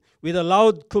heaven with a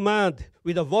loud command,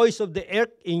 with the voice of the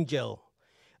archangel,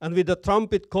 and with the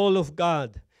trumpet call of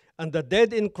God, and the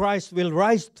dead in Christ will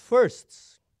rise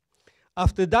first.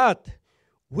 After that,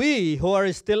 we who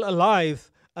are still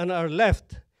alive and are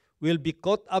left will be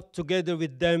caught up together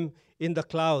with them in the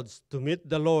clouds to meet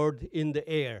the Lord in the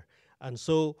air, and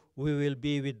so we will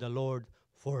be with the Lord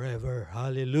forever.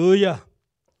 Hallelujah.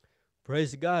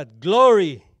 Praise God.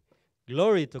 Glory.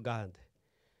 Glory to God.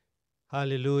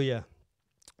 Hallelujah.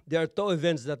 There are two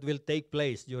events that will take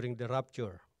place during the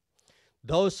rapture.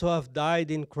 Those who have died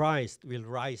in Christ will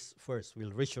rise first,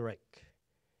 will resurrect,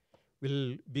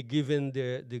 will be given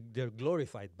their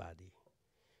glorified body.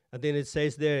 And then it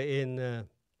says there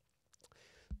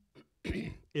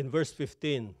in verse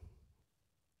 15,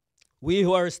 we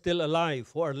who are still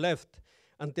alive, who are left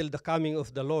until the coming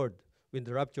of the Lord, when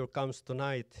the rapture comes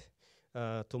tonight,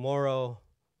 tomorrow,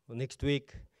 next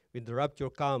week, when the rapture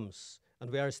comes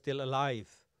and we are still alive,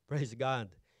 praise God,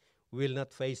 we will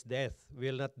not face death, we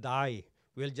will not die,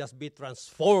 we will just be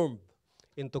transformed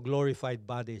into glorified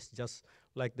bodies, just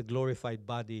like the glorified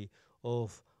body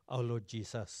of our Lord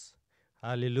Jesus.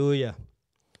 Hallelujah.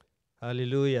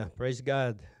 Hallelujah. Praise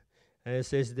God. And it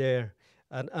says there,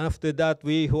 and after that,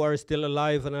 we who are still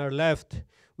alive and are left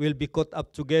will be caught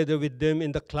up together with them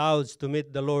in the clouds to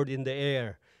meet the Lord in the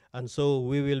air. And so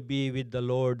we will be with the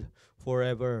Lord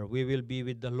forever. We will be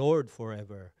with the Lord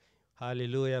forever.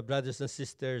 Hallelujah. Brothers and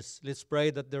sisters, let's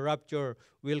pray that the rapture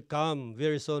will come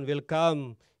very soon, will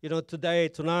come, today,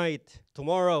 tonight,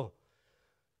 tomorrow.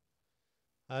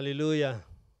 Hallelujah.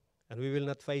 And we will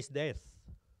not face death.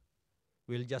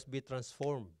 We'll just be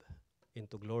transformed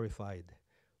into glorified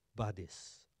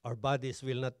bodies. Our bodies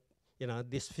will not,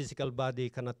 this physical body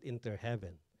cannot enter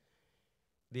heaven.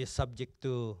 They are subject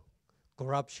to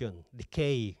corruption,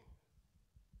 decay.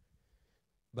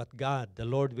 But God, the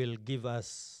Lord, will give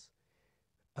us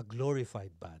a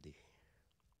glorified body.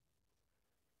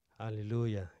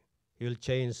 Hallelujah. He will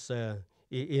change.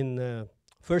 In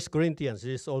 1 Corinthians,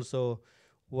 this is also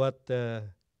what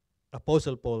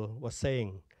Apostle Paul was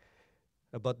saying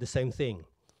about the same thing.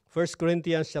 1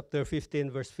 Corinthians chapter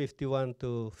 15, verse 51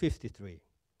 to 53.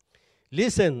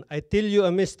 Listen, I tell you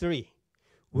a mystery.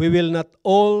 We will not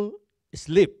all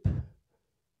sleep,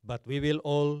 but we will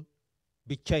all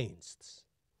be changed.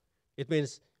 It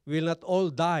means we will not all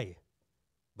die,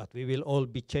 but we will all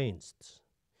be changed.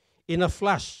 in a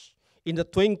flash, in the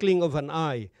twinkling of an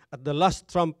eye, at the last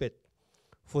trumpet.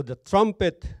 For the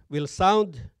trumpet will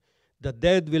sound, the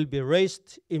dead will be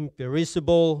raised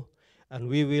imperishable, and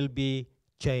we will be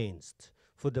changed.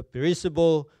 For the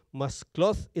perishable must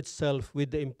clothe itself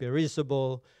with the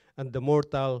imperishable, and the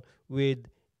mortal with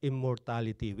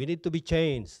immortality. We need to be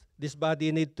changed. This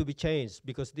body needs to be changed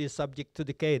because this is subject to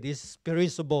decay. This is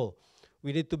perishable.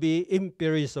 We need to be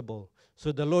imperishable.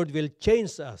 So the Lord will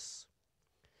change us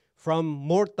from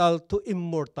mortal to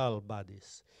immortal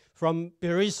bodies, from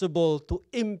perishable to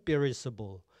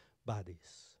imperishable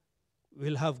bodies.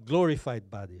 We'll have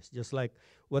glorified bodies, just like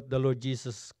what the Lord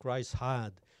Jesus Christ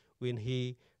had when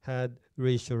he had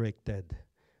resurrected.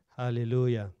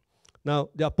 Hallelujah. Now,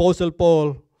 the Apostle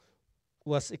Paul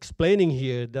was explaining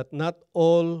here that not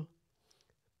all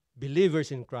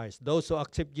believers in Christ, those who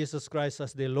accept Jesus Christ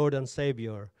as their Lord and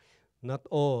Savior, not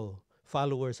all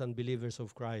followers and believers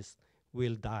of Christ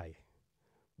will die,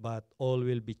 but all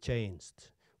will be changed,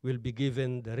 will be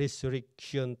given the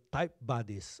resurrection type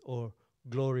bodies or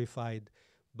glorified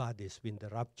bodies when the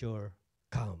rapture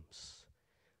comes.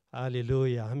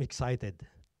 Hallelujah. I'm excited.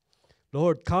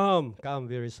 Lord, come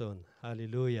very soon.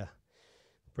 Hallelujah.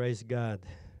 Praise God.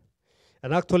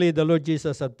 And actually, the Lord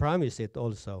Jesus had promised it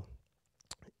also.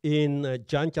 In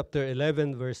John chapter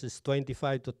 11, verses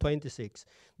 25 to 26,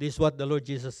 this is what the Lord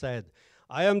Jesus said.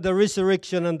 I am the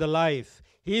resurrection and the life.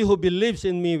 He who believes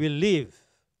in me will live,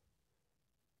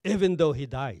 even though he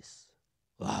dies.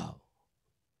 Wow.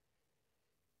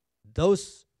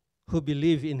 Those who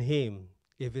believe in him,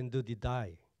 even though they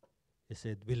die, he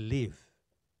said, will live.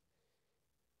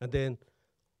 And then,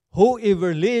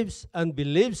 whoever lives and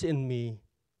believes in me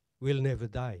will never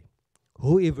die.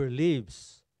 Whoever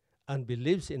lives and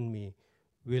believes in me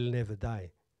will never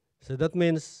die. So that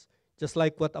means, just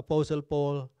like what Apostle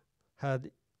Paul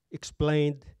had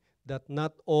explained, that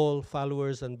not all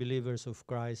followers and believers of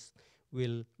Christ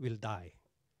will die.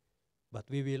 But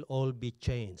we will all be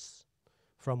changed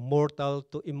from mortal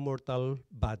to immortal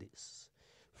bodies,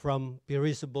 from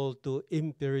perishable to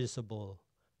imperishable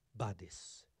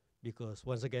bodies. Because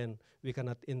once again, we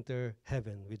cannot enter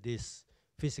heaven with this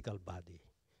physical body.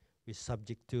 We're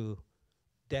subject to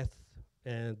death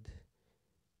and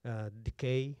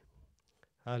decay.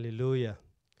 Hallelujah.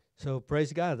 So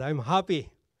praise God. I'm happy.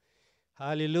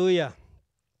 Hallelujah.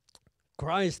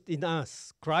 Christ in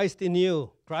us, Christ in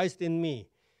you, Christ in me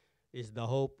is the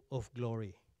hope of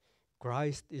glory.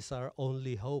 Christ is our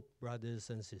only hope, brothers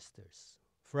and sisters.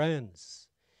 Friends,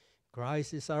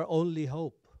 Christ is our only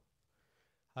hope.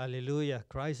 Hallelujah.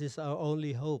 Christ is our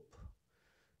only hope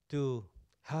to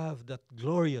have that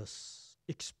glorious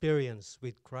experience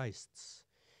with Christ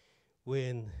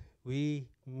when we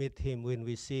meet him, when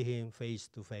we see him face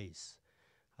to face.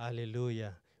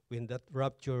 Hallelujah. When that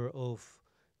rapture of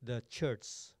the church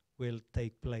will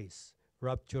take place.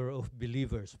 Rapture of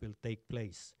believers will take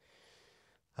place.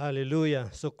 Hallelujah.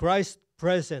 So Christ's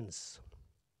presence,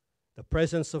 the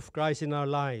presence of Christ in our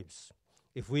lives,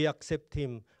 if we accept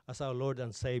him as our Lord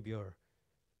and Savior,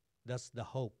 that's the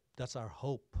hope. That's our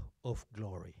hope of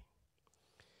glory.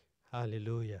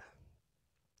 Hallelujah.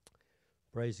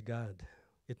 Praise God.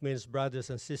 It means, brothers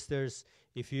and sisters,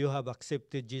 if you have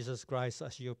accepted Jesus Christ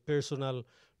as your personal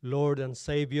Lord and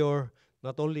Savior,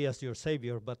 not only as your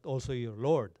Savior, but also your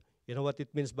Lord. You know what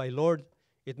it means by Lord?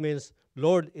 It means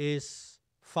Lord is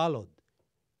followed,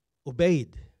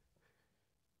 obeyed.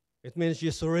 It means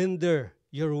you surrender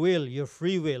your will, your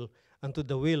free will, unto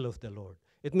the will of the Lord.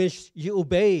 It means you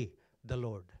obey the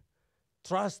Lord,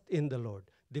 trust in the Lord,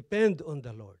 depend on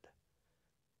the Lord,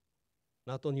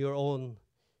 not on your own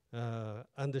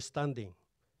understanding.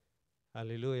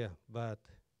 Hallelujah. But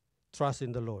trust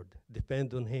in the Lord,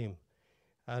 depend on him.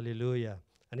 Hallelujah.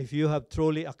 And if you have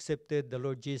truly accepted the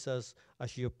Lord Jesus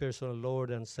as your personal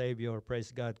Lord and Savior,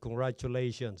 praise God,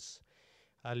 congratulations.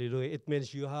 Hallelujah. It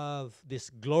means you have this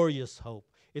glorious hope.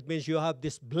 It means you have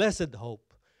this blessed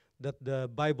hope that the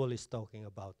Bible is talking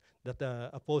about, that the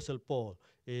Apostle Paul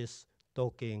is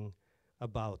talking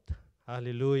about.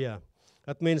 Hallelujah.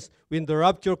 That means when the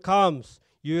rapture comes,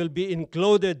 you will be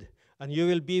included and you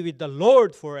will be with the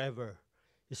Lord forever.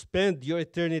 You spend your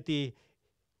eternity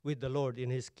with the Lord in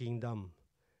his kingdom.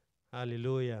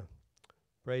 Hallelujah.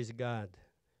 Praise God.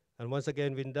 And once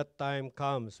again, when that time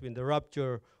comes, when the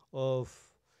rapture of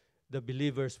the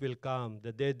believers will come,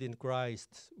 the dead in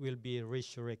Christ will be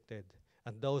resurrected.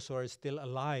 And those who are still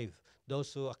alive,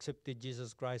 those who accepted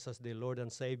Jesus Christ as their Lord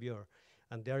and Savior,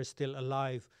 and they are still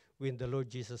alive when the Lord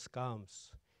Jesus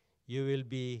comes, you will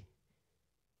be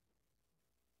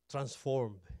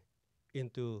transformed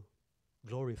into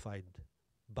glorified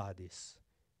bodies.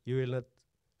 You will not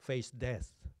face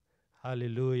death.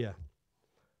 Hallelujah.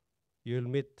 You'll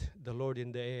meet the Lord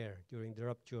in the air during the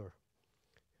rapture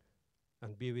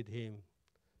and be with Him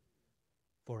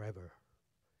forever.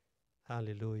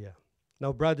 Hallelujah.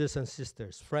 Now, brothers and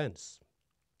sisters, friends,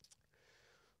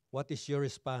 what is your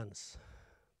response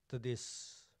to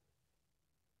this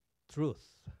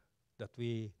truth that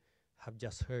we have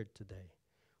just heard today?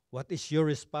 What is your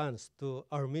response to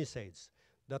our message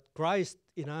that Christ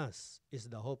in us is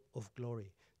the hope of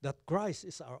glory, that Christ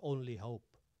is our only hope?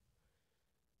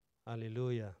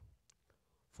 Hallelujah.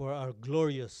 For our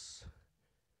glorious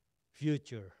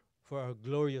future, for our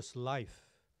glorious life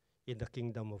in the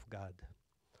kingdom of God.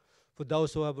 For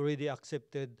those who have already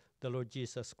accepted the Lord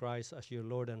Jesus Christ as your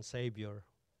Lord and Savior,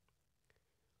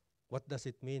 what does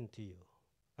it mean to you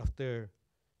after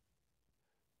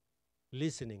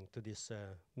listening to this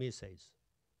message,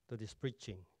 to this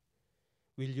preaching?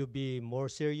 Will you be more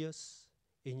serious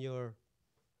in your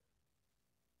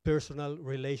personal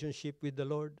relationship with the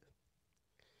Lord?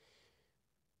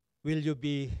 Will you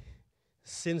be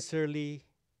sincerely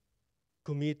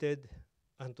committed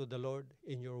unto the Lord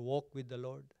in your walk with the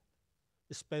Lord?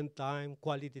 Spend time,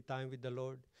 quality time with the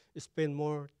Lord. Spend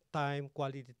more time,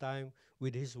 quality time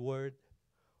with His Word.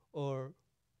 Or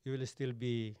you will still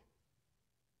be,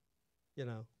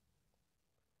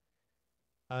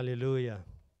 hallelujah.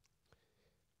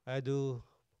 I do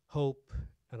hope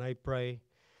and I pray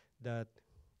that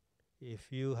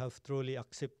if you have truly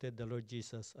accepted the Lord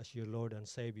Jesus as your Lord and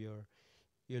Savior,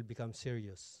 you'll become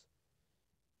serious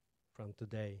from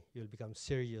today. You'll become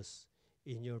serious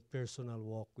in your personal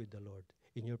walk with the Lord,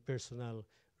 in your personal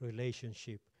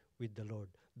relationship with the Lord.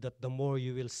 That the more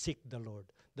you will seek the Lord,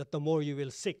 that the more you will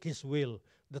seek His will,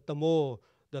 that the more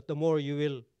you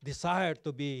will desire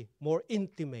to be more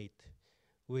intimate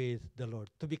with the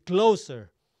Lord, to be closer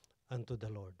unto the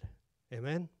Lord.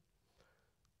 Amen?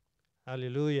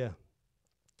 Hallelujah.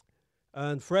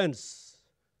 And friends,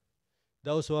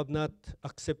 those who have not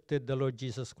accepted the Lord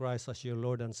Jesus Christ as your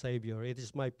Lord and Savior, it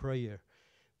is my prayer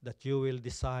that you will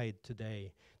decide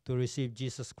today to receive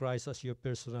Jesus Christ as your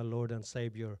personal Lord and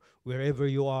Savior wherever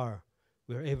you are,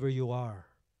 wherever you are.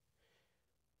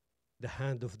 The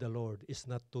hand of the Lord is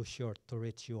not too short to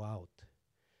reach you out.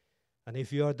 And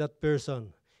if you are that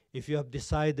person, if you have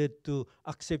decided to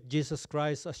accept Jesus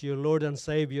Christ as your Lord and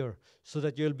Savior so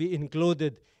that you'll be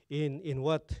included in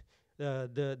what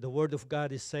the Word of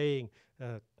God is saying,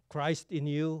 Christ in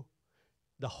you,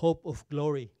 the hope of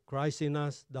glory. Christ in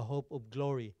us, the hope of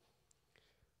glory.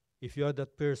 If you are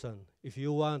that person, if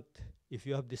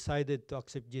you have decided to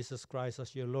accept Jesus Christ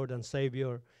as your Lord and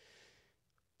Savior,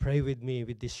 pray with me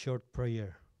with this short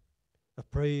prayer. A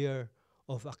prayer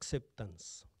of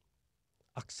acceptance.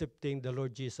 Accepting the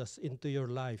Lord Jesus into your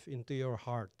life, into your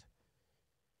heart.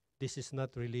 This is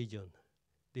not religion.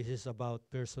 This is about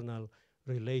personal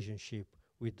relationship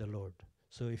with the Lord.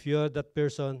 So if you are that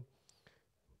person,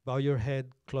 bow your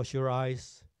head, close your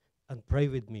eyes, and pray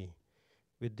with me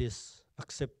with this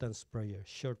acceptance prayer,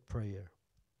 short prayer.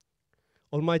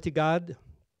 Almighty God,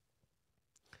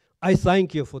 I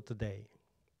thank you for today.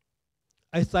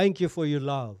 I thank you for your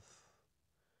love.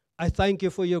 I thank you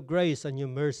for your grace and your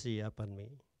mercy upon me.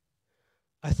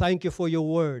 I thank you for your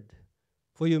word,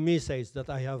 for your message that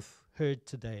I have heard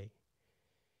today.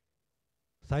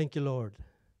 Thank you, Lord.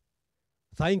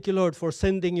 Thank you, Lord, for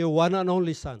sending your one and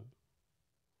only Son,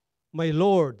 my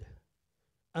Lord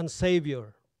and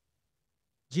Savior,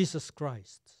 Jesus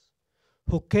Christ,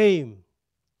 who came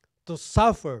to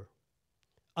suffer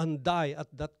and die at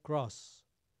that cross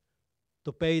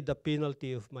to pay the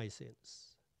penalty of my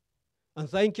sins. And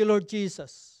thank you, Lord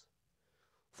Jesus,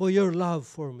 for your love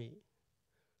for me.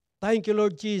 Thank you,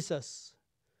 Lord Jesus,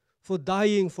 for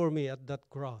dying for me at that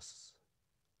cross.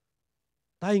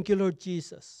 Thank you, Lord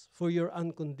Jesus, for your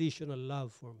unconditional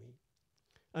love for me.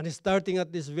 And starting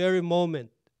at this very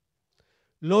moment,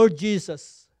 Lord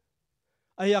Jesus,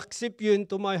 I accept you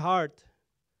into my heart.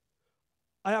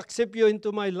 I accept you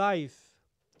into my life.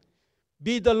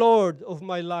 Be the Lord of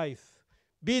my life.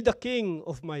 Be the King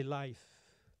of my life.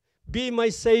 Be my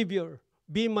Savior.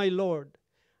 Be my Lord.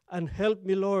 And help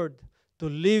me, Lord, to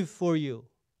live for you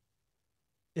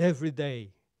every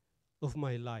day of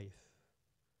my life.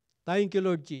 Thank you,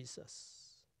 Lord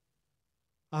Jesus.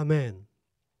 Amen.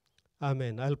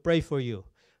 Amen. I'll pray for you.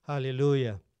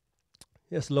 Hallelujah.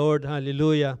 Yes, Lord.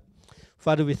 Hallelujah.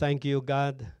 Father, we thank you,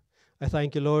 God. I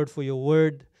thank you, Lord, for your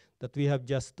word that we have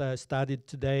just studied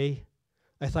today.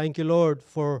 I thank you, Lord,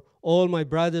 for all my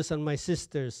brothers and my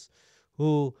sisters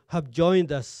who have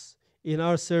joined us in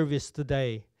our service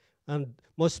today. And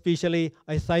most especially,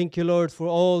 I thank you, Lord, for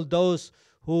all those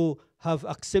who have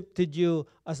accepted you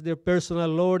as their personal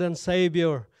Lord and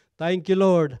Savior Thank you,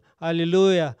 Lord.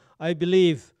 Hallelujah. We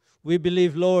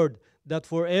believe, Lord, that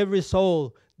for every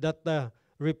soul that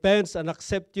repents and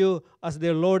accepts you as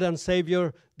their Lord and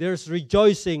Savior, there's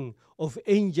rejoicing of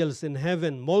angels in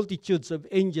heaven. Multitudes of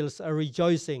angels are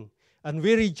rejoicing. And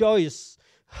we rejoice.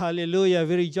 Hallelujah.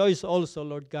 We rejoice also,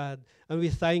 Lord God. And we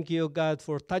thank you, God,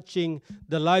 for touching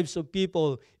the lives of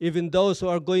people, even those who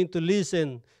are going to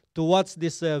listen to watch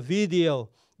this video,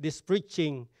 this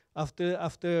preaching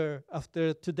after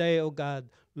today, oh God.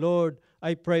 Lord,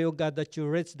 I pray, oh God, that you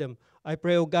reach them. I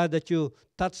pray, oh God, that you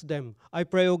touch them. I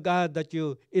pray, oh God, that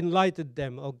you enlighten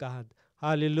them, oh God.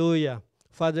 Hallelujah.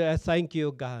 Father, I thank you,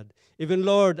 oh God. Even,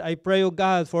 Lord, I pray, oh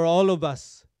God, for all of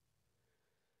us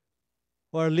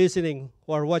who are listening,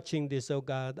 who are watching this, oh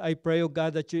God. I pray, oh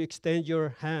God, that you extend your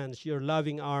hands, your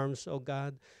loving arms, oh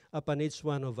God, upon each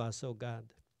one of us, oh God.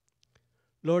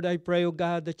 Lord, I pray, oh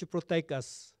God, that you protect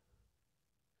us.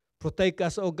 Protect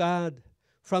us, oh God,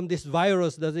 from this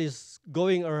virus that is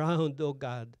going around, oh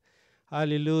God.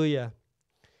 Hallelujah.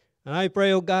 And I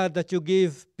pray, oh God, that you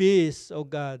give peace, oh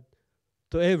God,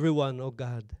 to everyone, oh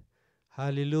God.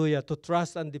 Hallelujah. To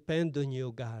trust and depend on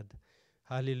you, God.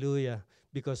 Hallelujah.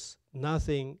 Because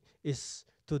nothing is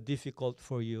too difficult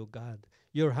for you, God.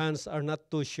 Your hands are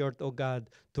not too short, oh God,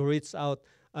 to reach out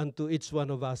unto each one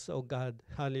of us, oh God.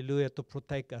 Hallelujah. To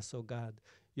protect us, oh God.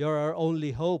 You're our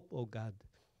only hope, oh God.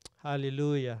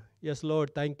 Hallelujah. Yes,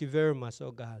 Lord, thank you very much, oh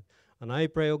God. And I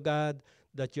pray, oh God,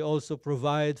 that you also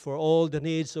provide for all the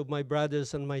needs of my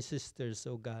brothers and my sisters,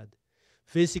 oh God.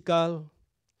 Physical,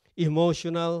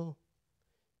 emotional,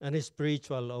 and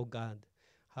spiritual, oh God.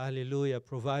 Hallelujah.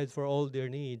 Provide for all their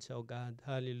needs, oh God.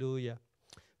 Hallelujah.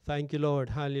 Thank you, Lord.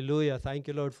 Hallelujah. Thank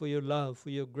you, Lord, for your love,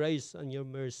 for your grace and your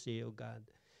mercy, oh God.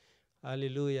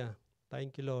 Hallelujah.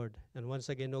 Thank you, Lord. And once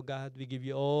again, oh God, we give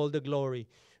you all the glory.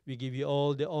 We give you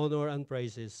all the honor and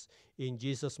praises. In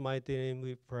Jesus' mighty name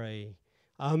we pray.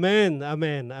 Amen,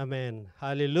 amen, amen.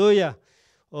 Hallelujah.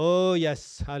 Oh,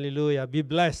 yes. Hallelujah. Be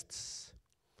blessed.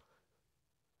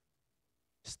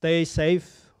 Stay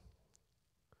safe.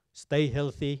 Stay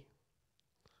healthy.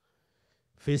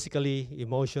 Physically,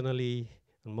 emotionally,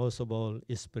 and most of all,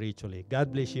 spiritually.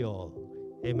 God bless you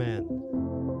all.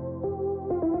 Amen.